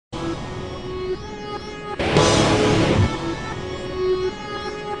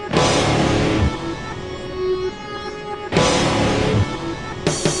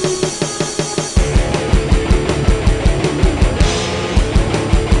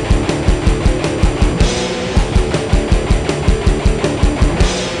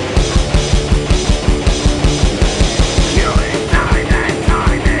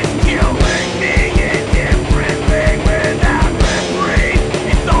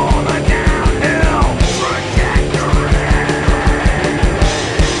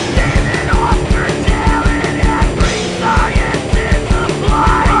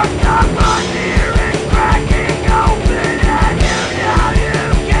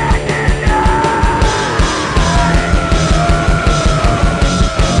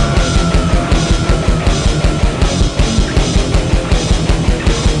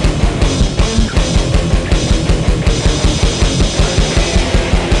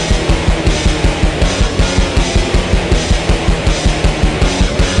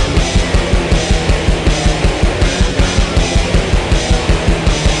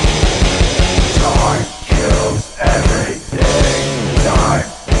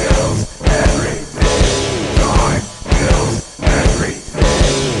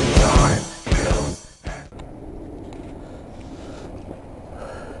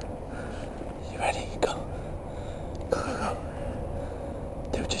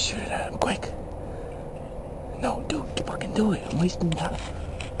Just shoot it at him, quick. No, dude, fucking do it. I'm wasting time.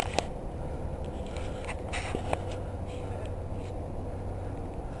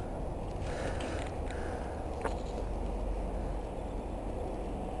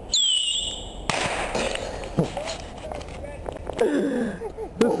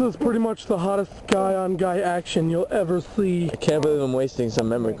 This is pretty much the hottest guy-on-guy action you'll ever see. I can't believe I'm wasting some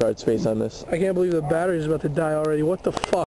memory card space on this. I can't believe the battery's about to die already. What the fuck?